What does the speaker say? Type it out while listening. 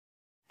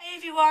Hey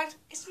everyone,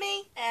 it's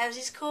me,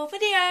 Zelfs Cool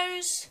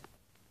Videos,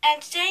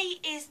 and today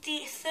is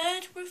the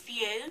third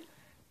review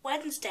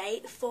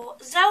Wednesday for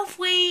Zelf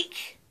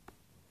Week.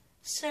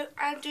 So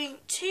I'm doing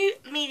 2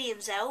 medium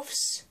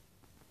Zelfs,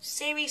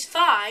 Series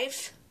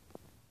 5,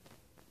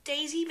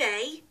 Daisy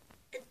May,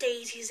 a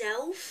Daisy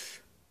Zelf,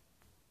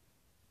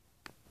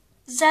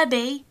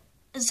 Zebbie,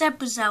 a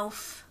Zebra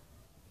Zelf.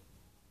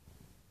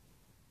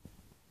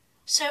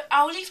 So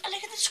I'll leave a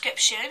link in the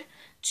description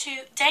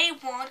to day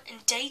 1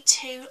 and day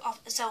 2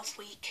 of Zelf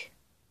Week.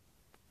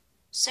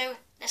 So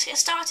let's get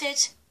started.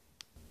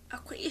 I'll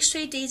quickly show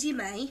you Daisy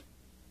May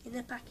in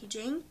the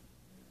packaging.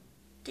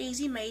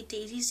 Daisy May,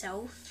 Daisy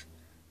Zelf.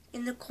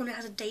 In the corner it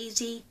has a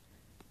daisy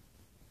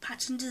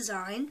pattern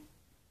design.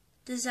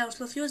 The Zelfs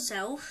love your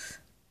Zelf.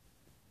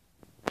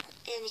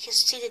 And you can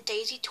see the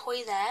daisy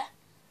toy there,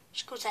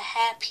 which goes a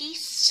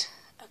hairpiece,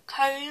 a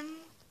comb,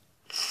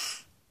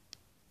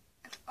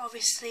 and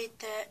obviously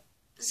the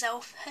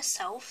Zelf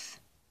herself.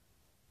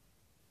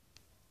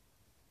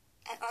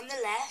 And on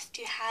the left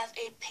you have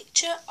a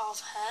picture of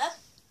her.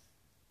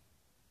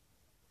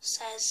 It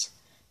says,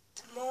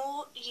 "The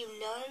more you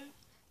know,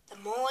 the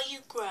more you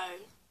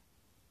grow."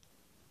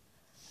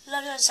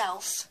 Love your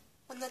Zelf.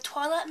 When the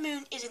twilight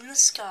moon is in the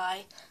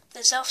sky, the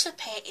Zelfs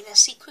appear in a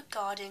secret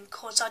garden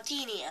called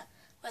Sardinia,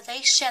 where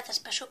they share their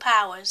special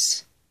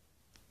powers.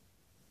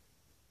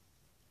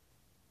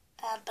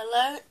 And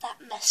below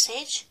that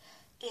message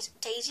is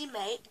Daisy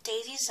May,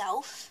 Daisy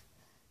Zelf,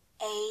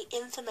 a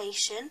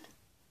information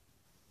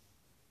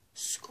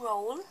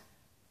scroll,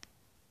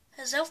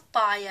 her Zelf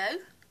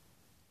bio,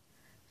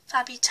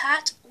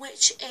 Habitat,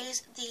 which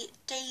is the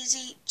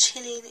daisy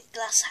chilling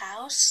glass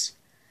house,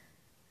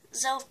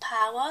 Zelf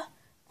power,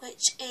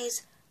 which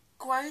is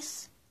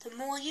growth, the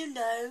more you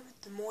know,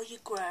 the more you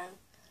grow,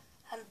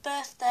 and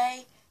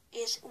birthday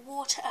is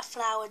water a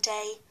flower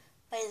day,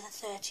 May the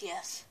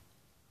 30th.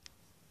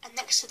 And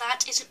next to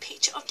that is a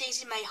picture of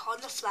Daisy May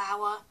holding the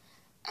flower,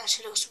 and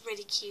she looks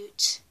really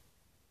cute.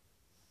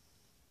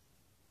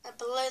 And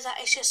below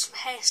that is just some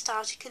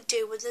hairstyles you can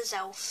do with the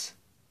Zelf.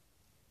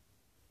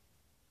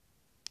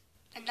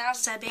 And now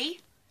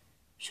Zebbie.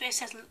 So it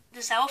says,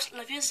 "The Zelfs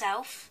love your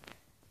Zelf."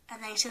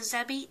 And then it says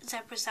Zebbie,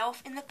 Zebra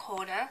Zelf in the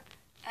corner.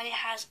 And it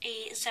has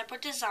a zebra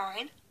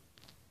design.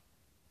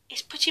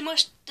 It's pretty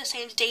much the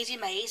same as Daisy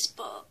May's,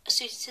 but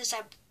suited to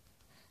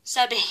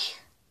Zebbie.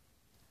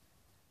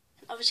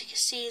 And obviously you can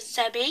see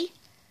Zebbie,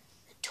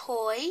 the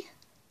toy.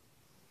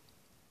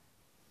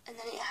 And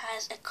then it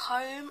has a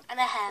comb and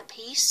a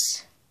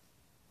hairpiece.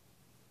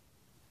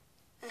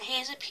 And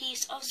here's a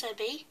piece of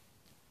Zebbie.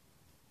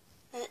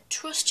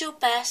 Trust your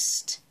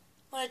best,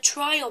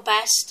 try your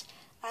best,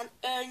 and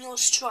earn your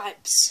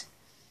stripes.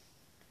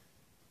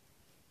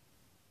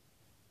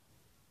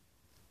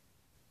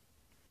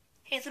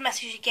 Here's the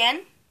message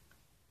again.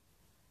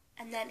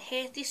 And then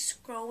here's the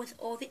scroll with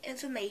all the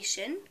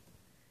information.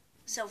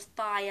 Zelf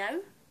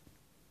bio,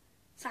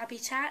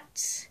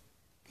 Habitat,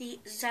 the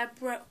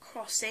zebra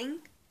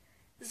crossing,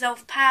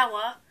 Zelf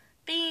power,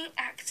 being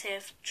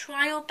active,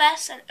 try your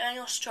best and earn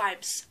your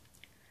stripes.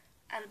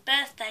 And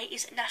birthday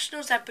is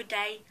National Zebra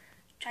Day,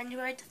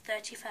 January the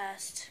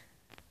 31st.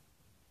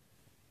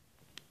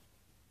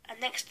 And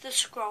next to the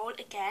scroll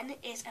again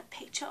is a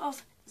picture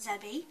of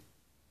Zebbie.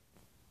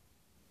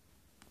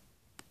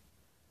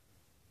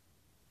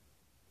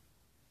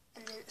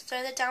 And then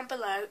further down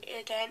below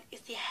again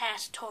is the hair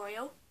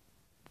tutorial.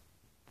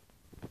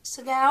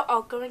 So now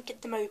I'll go and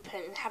get them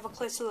open and have a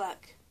closer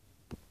look.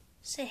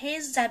 So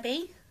here's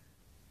Zebbie.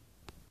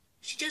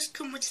 She does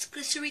come with this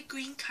glittery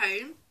green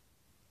comb.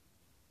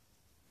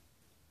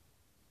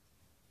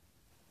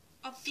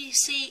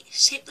 Obviously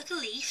shaped like a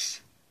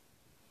leaf.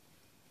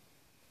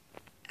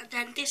 And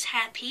then this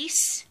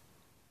hairpiece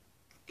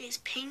is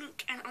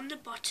pink, and on the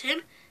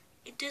bottom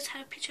it does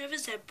have a picture of a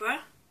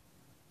zebra.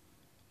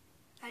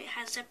 And it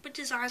has zebra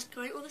designs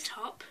going on the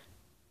top.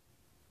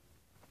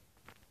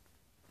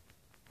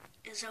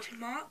 A selfie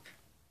mark.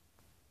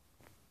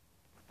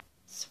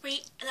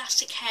 3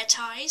 elastic hair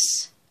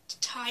ties to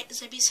tie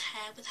Zebbie's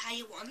hair with how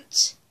you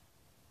want.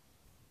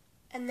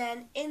 And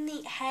then in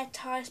the hair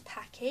ties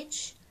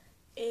package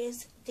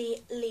is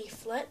the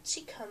leaflet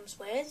she comes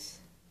with.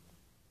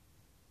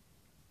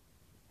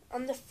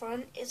 On the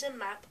front is a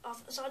map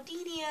of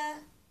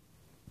Sardinia.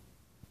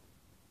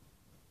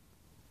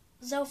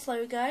 Zelf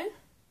logo.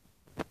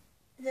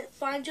 And then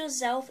find your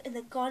Zelf in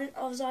the garden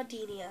of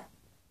Sardinia.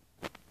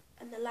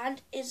 And the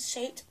land is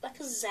shaped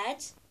like a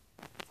Z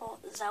for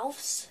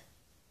Zelfs.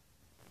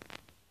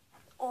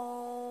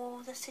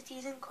 All the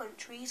cities and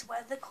countries,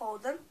 whatever they call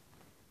them,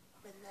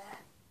 are in there.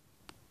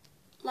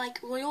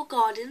 Like Royal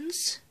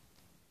Gardens,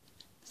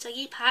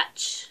 Zeggy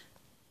Patch,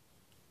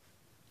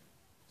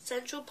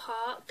 Central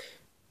Park,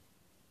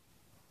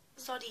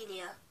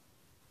 Sardinia.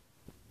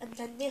 And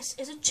then this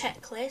is a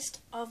checklist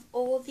of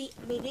all the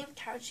medium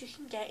characters you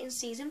can get in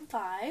Season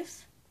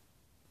 5.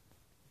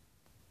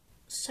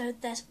 So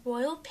there's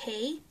Royal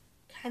P,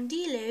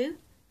 Candy Lou,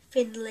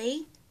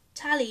 Finley,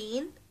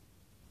 Taline,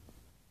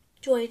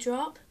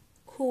 Joydrop,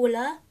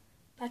 Cooler,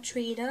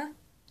 Latrina,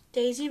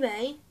 Daisy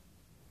May,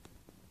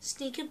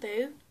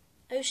 Sneakaboo,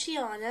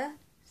 Oceana,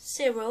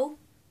 Cyril,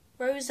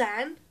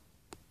 Roseanne,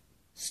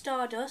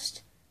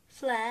 Stardust,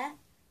 Flair,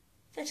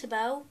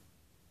 Fitterbell,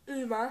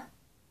 Uma,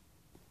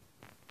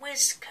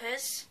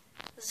 Whiskers,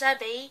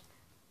 Zebbie,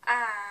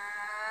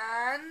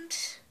 and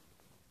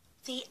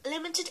the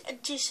limited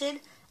edition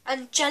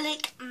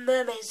angelic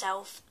mermaid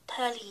Zelf,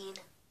 Pearline.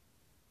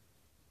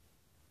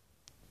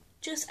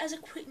 Just as a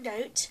quick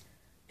note,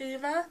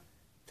 Uma,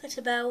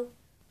 Fitterbell,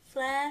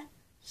 Flair,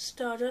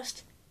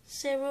 Stardust,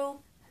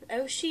 Cyril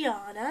and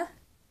Oceana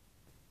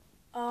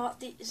are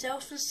the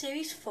Zelfs from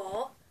Series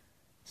 4,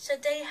 so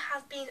they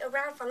have been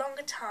around for a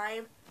longer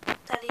time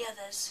than the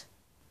others.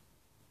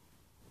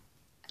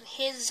 And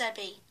here's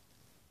Zebbie.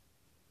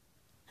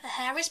 Her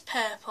hair is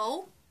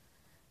purple,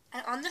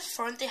 and on the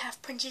front they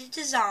have printed a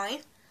design,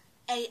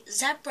 a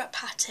zebra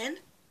pattern,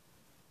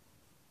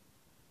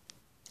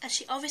 and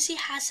she obviously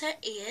has her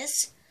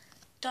ears,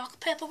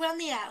 dark purple around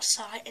the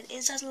outside and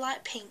inside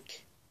light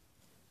pink.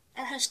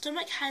 And her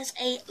stomach has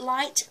a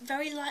light,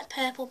 very light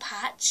purple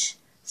patch,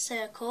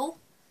 circle,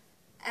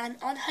 and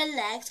on her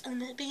legs, on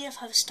the beginning of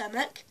her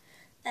stomach,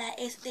 there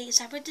is the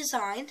zebra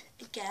design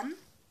again,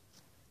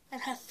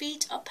 and her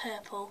feet are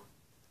purple.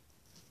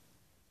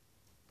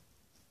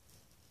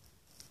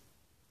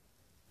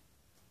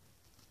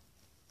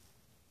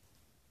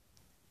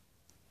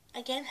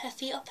 Again, her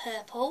feet are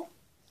purple,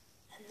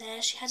 and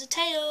there she has a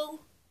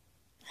tail,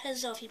 her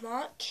Zelfie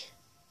mark,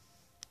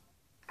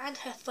 and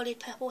her fully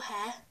purple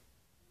hair.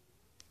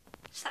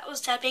 So that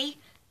was Zebbie,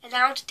 and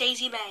now to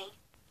Daisy May.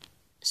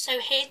 So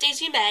here's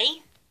Daisy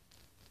May.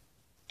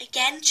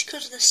 Again, she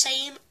comes with the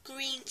same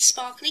green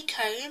sparkly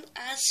comb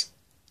as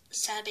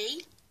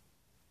Zebbie.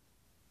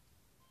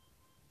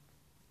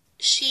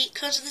 She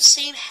comes with the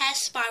same hair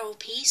spiral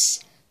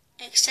piece,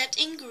 except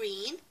in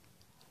green.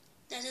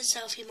 There's a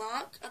Zelfie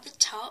mark at the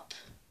top,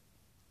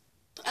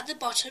 but at the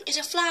bottom is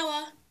a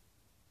flower.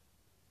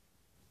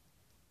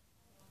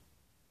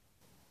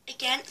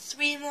 Again,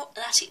 3 more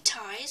elastic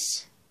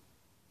ties,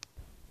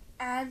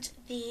 and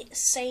the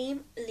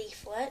same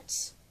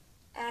leaflets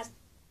as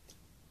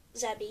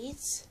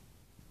Zebbie's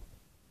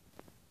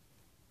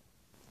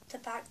to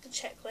back the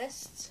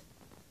checklist.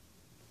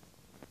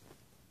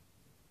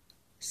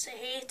 So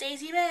here's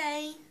Daisy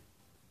May.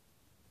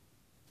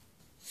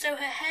 So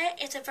her hair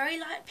is a very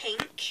light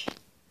pink,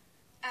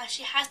 and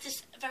she has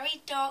this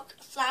very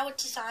dark flower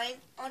design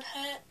on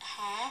her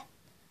hair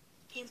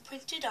being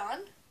printed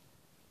on.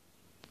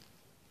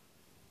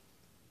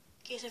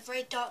 Gives a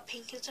very dark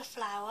pink as a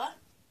flower.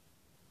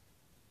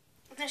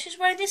 And then she's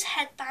wearing this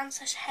headband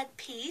 /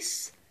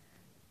 headpiece,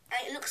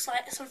 and it looks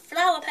like some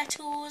flower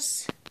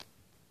petals.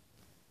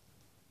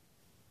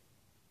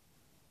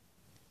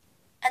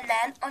 And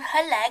then on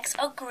her legs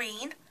are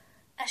green,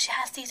 and she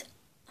has these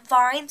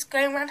vines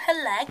going around her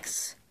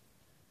legs.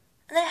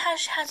 And then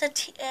she has her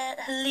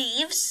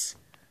leaves.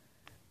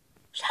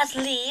 She has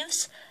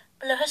leaves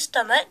below her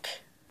stomach.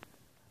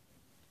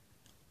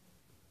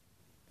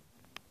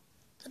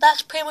 The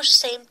back's pretty much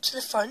the same to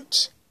the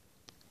front.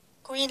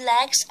 Green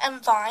legs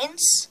and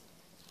vines.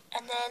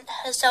 And then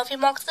her Zelfie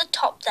mark at the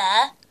top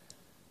there.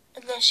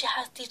 And then she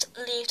has these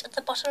leaves at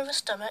the bottom of her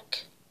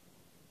stomach.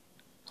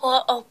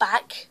 Or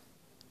back.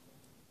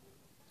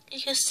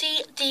 You can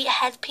see the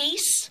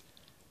headpiece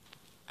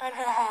and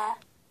her hair.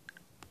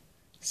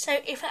 So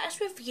if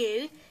that's a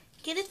review,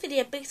 give this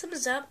video a big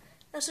thumbs up,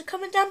 and also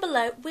comment down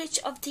below which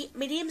of the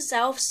Medium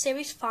Zelfs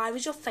Series 5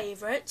 is your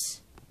favourite.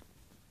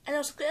 And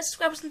also click the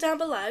subscribe button down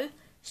below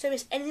so you don't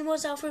miss any more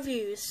Zelf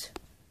reviews.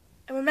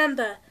 And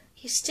remember,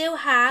 you still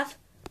have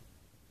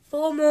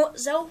 4 more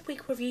Zelf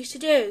Week reviews to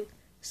do.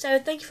 So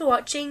thank you for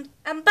watching,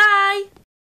 and bye!